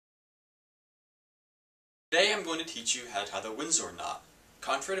Today I'm going to teach you how to tie the Windsor knot.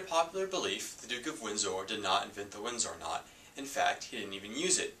 Contrary to popular belief, the Duke of Windsor did not invent the Windsor knot. In fact, he didn't even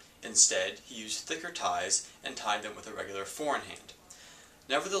use it. Instead, he used thicker ties and tied them with a regular four-in-hand.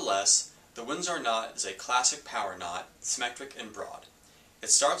 Nevertheless, the Windsor knot is a classic power knot, symmetric and broad. It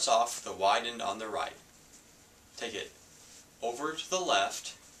starts off with a wide end on the right. Take it over to the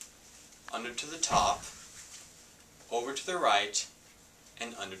left, under to the top, over to the right,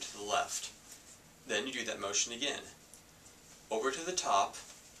 and under to the left. Then you do that motion again. Over to the top,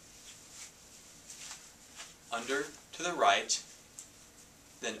 under to the right,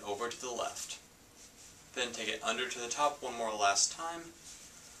 then over to the left. Then take it under to the top one more last time,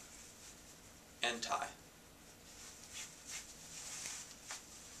 and tie.